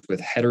providers with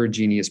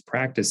heterogeneous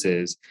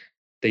practices,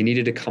 they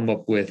needed to come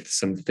up with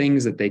some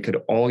things that they could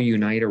all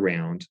unite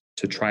around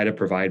to try to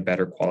provide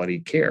better quality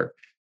care.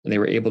 And they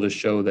were able to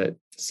show that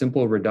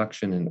simple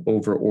reduction in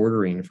over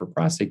ordering for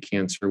prostate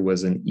cancer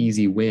was an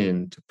easy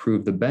win to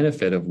prove the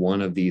benefit of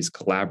one of these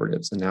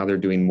collaboratives. And now they're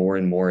doing more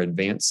and more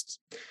advanced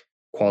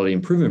quality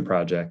improvement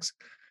projects.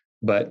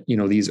 But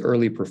these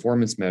early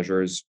performance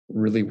measures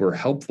really were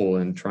helpful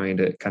in trying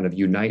to kind of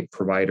unite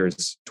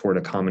providers toward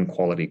a common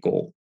quality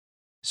goal.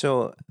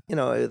 So,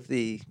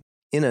 the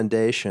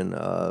inundation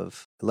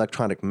of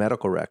electronic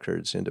medical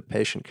records into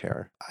patient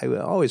care, I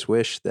always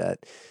wish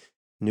that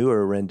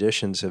newer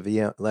renditions of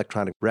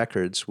electronic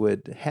records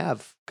would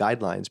have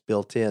guidelines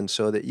built in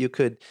so that you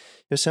could,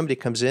 if somebody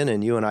comes in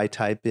and you and I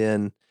type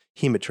in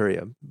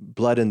hematuria,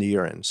 blood in the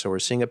urine, so we're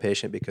seeing a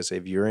patient because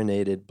they've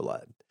urinated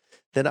blood,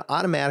 then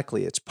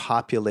automatically it's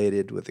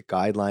populated with the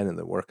guideline and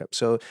the workup.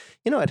 So,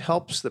 it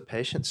helps the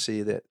patient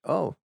see that,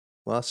 oh,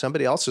 well,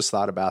 somebody else has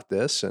thought about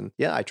this, and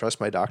yeah, I trust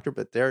my doctor,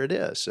 but there it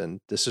is, and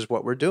this is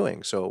what we're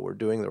doing, so we're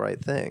doing the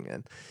right thing.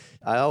 And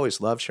I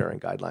always love sharing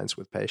guidelines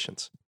with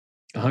patients.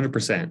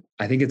 100%.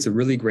 I think it's a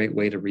really great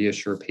way to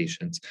reassure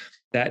patients.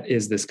 That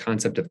is this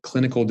concept of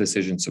clinical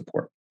decision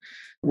support.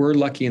 We're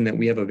lucky in that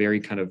we have a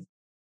very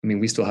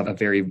we still have a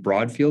very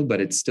broad field,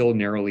 but it's still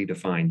narrowly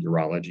defined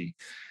urology.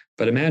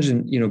 But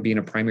imagine, being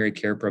a primary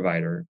care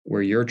provider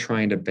where you're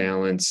trying to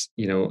balance,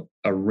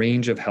 a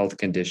range of health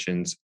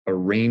conditions, a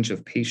range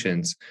of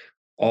patients,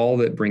 all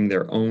that bring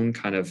their own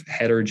kind of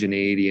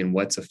heterogeneity in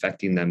what's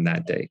affecting them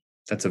that day.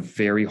 That's a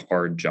very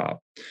hard job.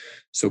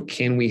 So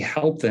can we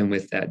help them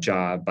with that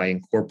job by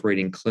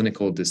incorporating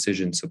clinical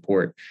decision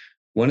support?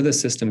 One of the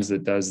systems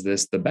that does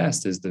this the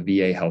best is the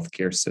VA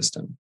healthcare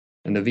system.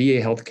 And the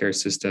VA healthcare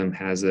system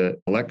has an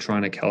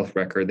electronic health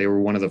record. They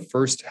were one of the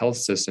first health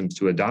systems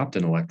to adopt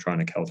an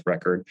electronic health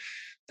record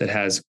that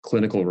has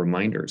clinical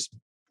reminders.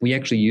 We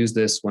actually used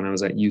this when I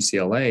was at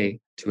UCLA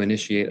to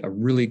initiate a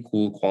really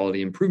cool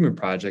quality improvement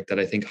project that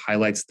I think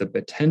highlights the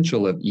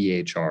potential of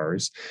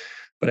EHRs.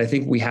 But I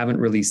think we haven't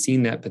really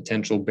seen that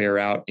potential bear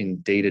out in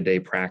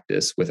day-to-day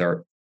practice with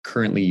our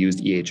currently used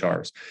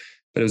EHRs.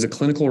 But it was a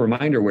clinical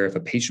reminder where if a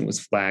patient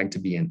was flagged to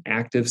be an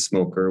active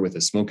smoker with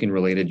a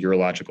smoking-related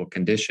urological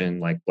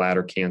condition like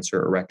bladder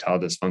cancer, erectile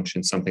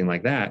dysfunction, something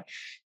like that,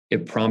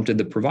 it prompted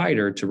the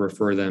provider to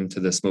refer them to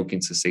the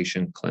smoking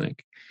cessation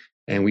clinic.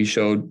 And we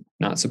showed,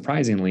 not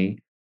surprisingly,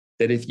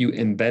 that if you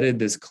embedded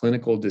this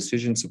clinical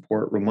decision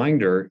support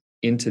reminder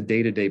into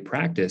day-to-day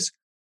practice,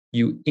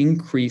 you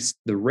increase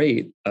the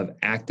rate of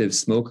active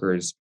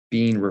smokers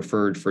being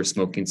referred for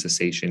smoking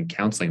cessation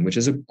counseling, which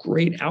is a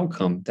great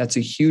outcome. That's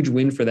a huge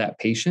win for that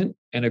patient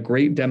and a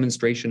great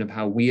demonstration of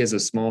how we as a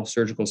small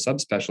surgical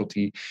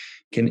subspecialty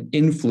can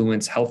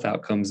influence health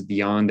outcomes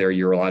beyond their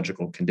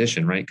urological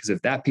condition, right? Because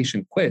if that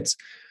patient quits,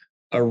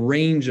 a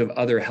range of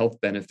other health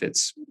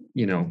benefits,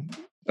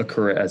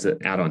 occur as an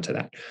add-on to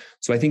that.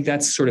 So I think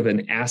that's sort of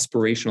an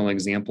aspirational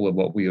example of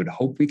what we would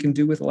hope we can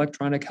do with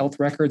electronic health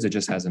records. It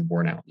just hasn't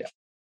borne out yet.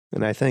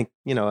 And I think,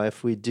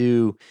 if we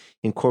do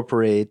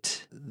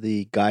incorporate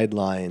the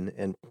guideline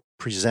and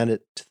present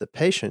it to the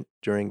patient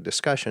during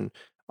discussion,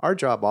 our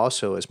job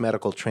also is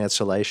medical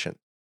translation.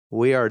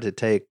 We are to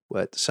take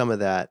what some of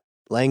that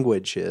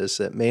language is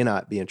that may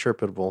not be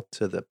interpretable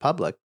to the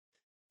public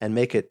and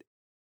make it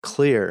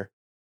clear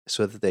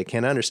so that they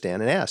can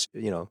understand and ask,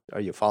 are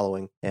you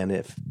following? And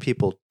if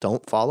people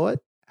don't follow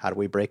it, how do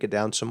we break it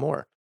down some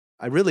more?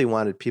 I really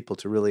wanted people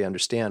to really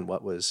understand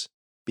what was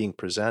being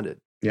presented.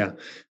 Yeah.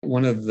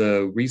 One of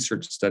the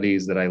research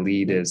studies that I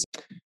lead is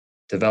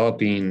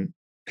developing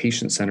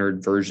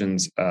patient-centered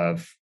versions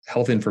of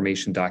health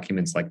information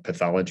documents like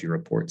pathology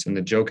reports. And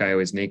the joke I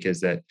always make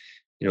is that,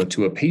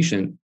 to a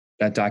patient,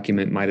 that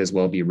document might as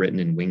well be written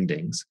in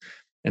wingdings.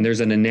 And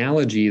there's an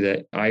analogy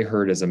that I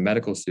heard as a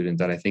medical student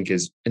that I think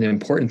is an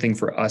important thing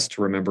for us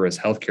to remember as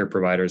healthcare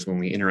providers when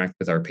we interact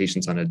with our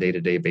patients on a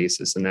day-to-day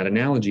basis. And that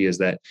analogy is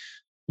that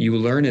you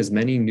learn as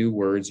many new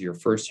words your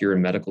first year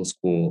in medical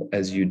school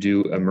as you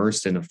do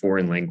immersed in a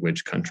foreign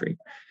language country.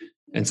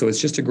 And so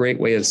it's just a great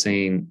way of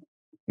saying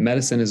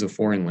medicine is a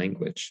foreign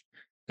language.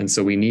 And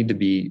so we need to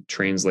be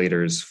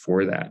translators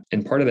for that.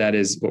 And part of that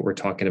is what we're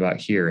talking about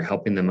here,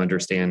 helping them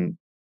understand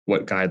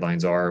what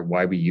guidelines are,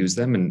 why we use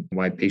them, and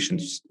why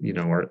patients,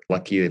 are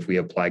lucky if we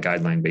apply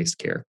guideline-based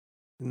care.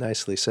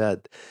 Nicely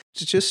said.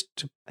 Just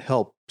to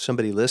help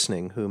somebody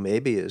listening who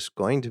maybe is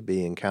going to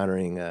be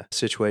encountering a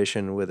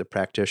situation with a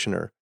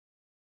practitioner,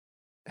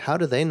 how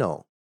do they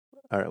know?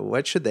 Or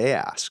what should they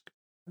ask?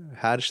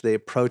 How should they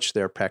approach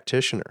their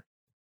practitioner?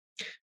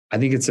 I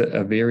think it's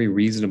a very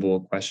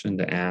reasonable question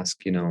to ask.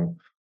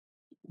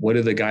 What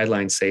do the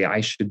guidelines say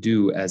I should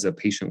do as a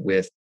patient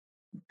with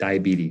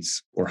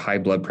diabetes or high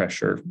blood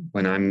pressure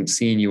when I'm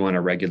seeing you on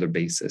a regular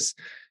basis?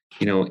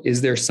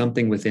 Is there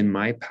something within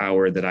my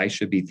power that I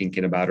should be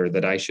thinking about or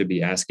that I should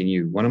be asking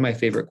you? One of my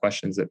favorite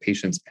questions that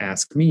patients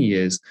ask me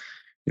is,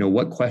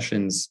 what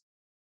questions,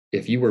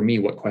 if you were me,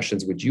 what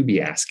questions would you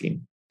be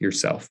asking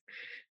yourself?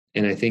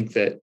 And I think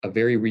that a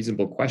very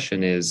reasonable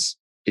question is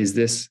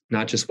this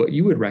not just what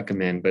you would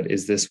recommend, but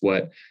is this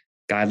what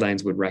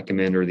guidelines would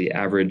recommend or the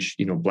average,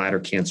 bladder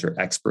cancer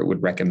expert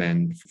would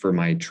recommend for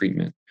my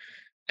treatment?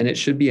 And it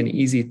should be an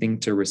easy thing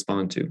to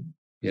respond to.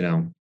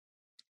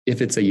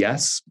 If it's a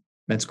yes,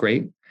 that's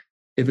great.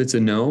 If it's a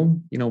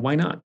no, why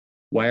not?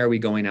 Why are we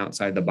going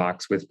outside the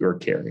box with your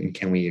care? And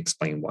can we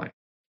explain why?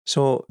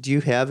 So do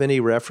you have any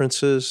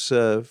references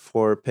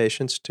for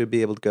patients to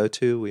be able to go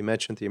to? We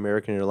mentioned the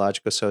American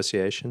Urologic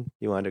Association.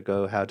 You want to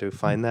go how to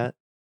find that?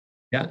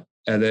 Yeah.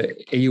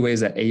 The AUA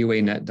is at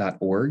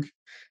auanet.org.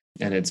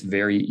 And it's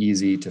very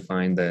easy to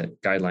find the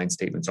guideline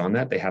statements on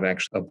that. They have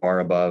actually a bar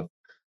above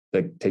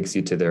that takes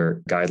you to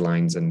their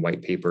guidelines and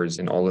white papers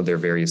and all of their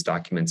various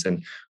documents.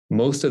 And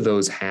most of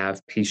those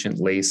have patient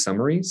lay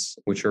summaries,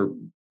 which are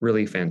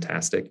really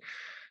fantastic.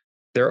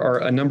 There are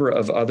a number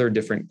of other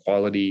different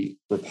quality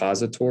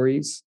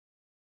repositories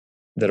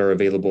that are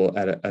available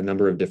at a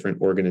number of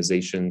different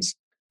organizations,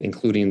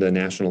 including the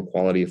National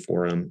Quality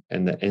Forum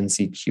and the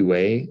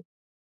NCQA.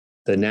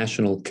 The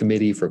National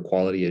Committee for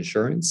Quality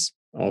Assurance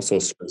also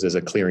serves as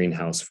a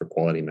clearinghouse for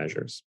quality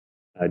measures.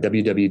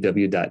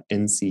 www.ncqa.org.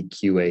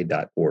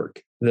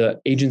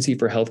 The Agency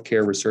for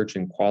Healthcare Research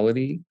and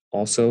Quality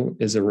also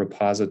is a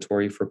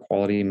repository for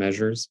quality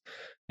measures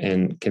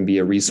and can be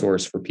a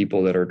resource for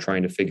people that are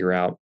trying to figure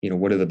out,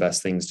 what are the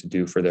best things to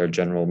do for their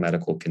general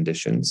medical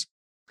conditions.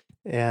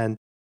 And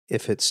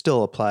if it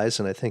still applies,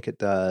 and I think it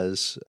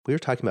does, we were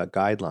talking about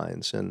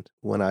guidelines. And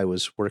when I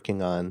was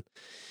working on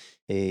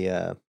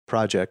a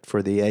project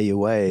for the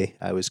AUA,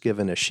 I was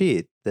given a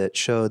sheet that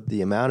showed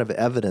the amount of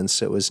evidence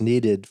that was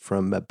needed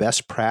from a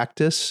best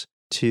practice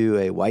to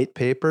a white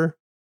paper.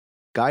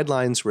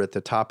 Guidelines were at the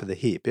top of the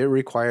heap. It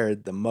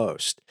required the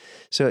most.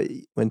 So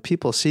when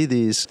people see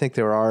these, I think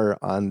there are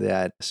on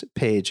that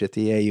page at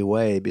the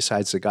AUA,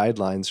 besides the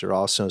guidelines, there are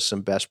also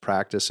some best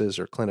practices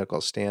or clinical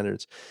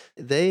standards.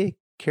 They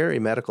carry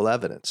medical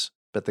evidence,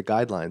 but the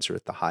guidelines are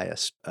at the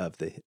highest of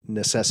the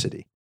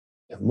necessity.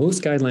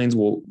 Most guidelines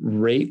will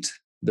rate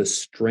the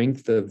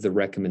strength of the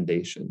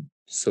recommendation.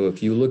 So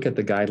if you look at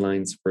the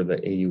guidelines for the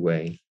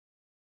AUA,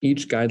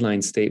 each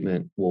guideline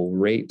statement will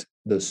rate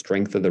the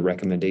strength of the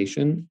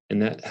recommendation.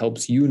 And that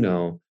helps you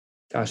know,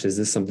 gosh, is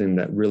this something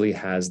that really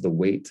has the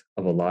weight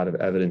of a lot of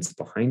evidence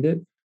behind it?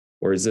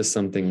 Or is this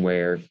something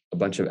where a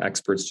bunch of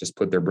experts just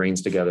put their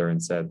brains together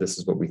and said, this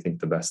is what we think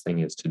the best thing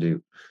is to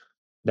do?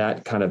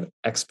 That kind of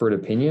expert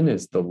opinion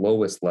is the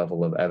lowest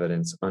level of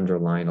evidence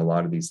underlying a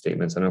lot of these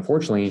statements. And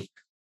unfortunately,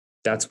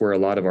 that's where a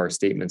lot of our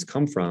statements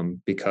come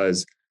from,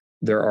 because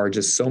there are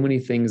just so many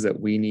things that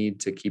we need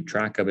to keep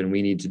track of and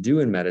we need to do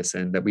in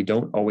medicine that we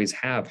don't always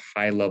have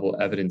high level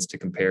evidence to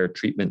compare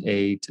treatment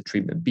A to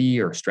treatment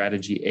B or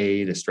strategy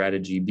A to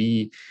strategy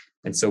B.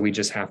 And so we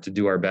just have to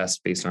do our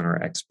best based on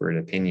our expert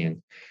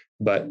opinion.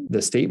 But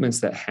the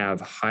statements that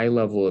have high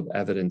level of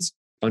evidence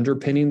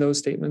underpinning those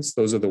statements,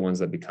 those are the ones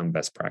that become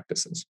best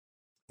practices.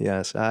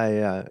 Yes,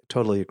 I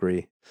totally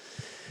agree.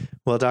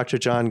 Well, Dr.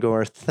 John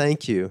Gore,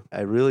 thank you.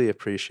 I really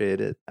appreciate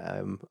it.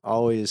 I'm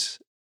always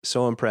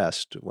so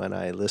impressed when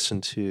I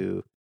listen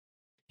to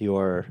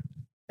your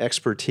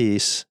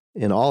expertise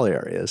in all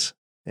areas,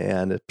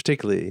 and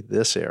particularly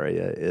this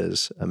area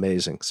is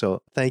amazing.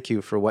 So thank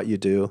you for what you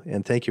do,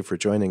 and thank you for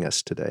joining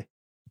us today.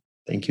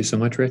 Thank you so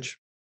much, Rich.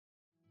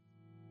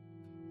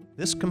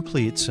 This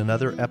completes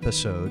another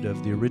episode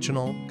of the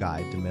original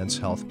Guide to Men's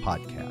Health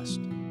podcast.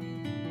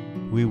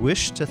 We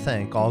wish to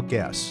thank all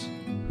guests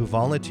who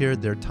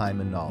volunteered their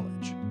time and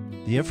knowledge.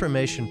 The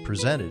information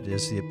presented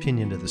is the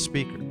opinion of the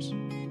speakers.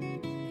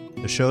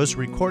 The show's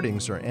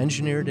recordings are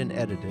engineered and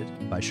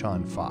edited by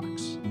Sean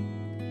Fox.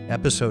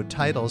 Episode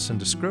titles and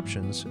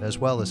descriptions, as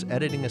well as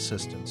editing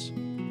assistance,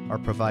 are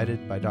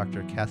provided by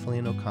Dr.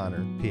 Kathleen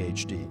O'Connor,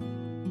 PhD.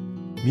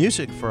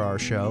 Music for our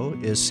show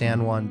is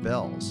San Juan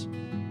Bells,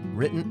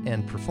 written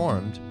and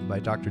performed by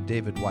Dr.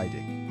 David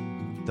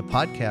Weidig. The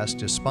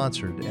podcast is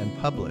sponsored and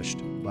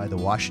published by the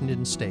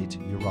Washington State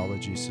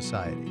Urology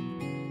Society.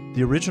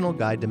 The original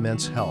Guide to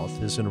Men's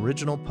Health is an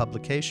original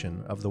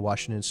publication of the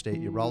Washington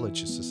State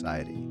Urology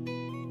Society.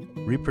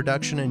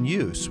 Reproduction and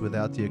use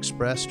without the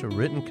expressed or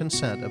written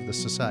consent of the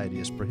Society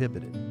is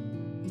prohibited.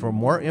 For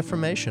more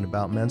information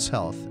about men's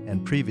health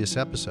and previous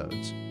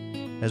episodes,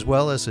 as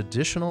well as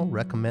additional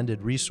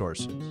recommended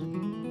resources,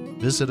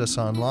 visit us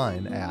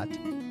online at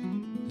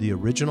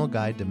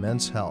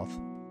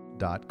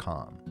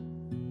theoriginalguidetomenshealth.com.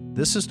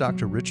 This is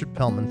Dr. Richard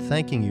Pellman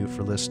thanking you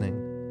for listening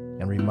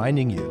and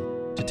reminding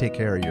you to take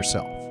care of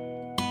yourself.